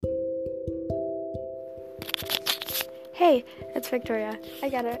Hey, it's Victoria. I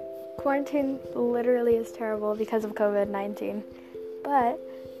get it. Quarantine literally is terrible because of COVID-19. But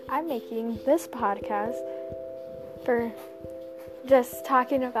I'm making this podcast for just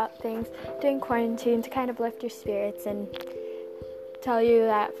talking about things during quarantine to kind of lift your spirits and tell you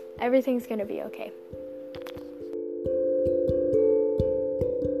that everything's going to be okay.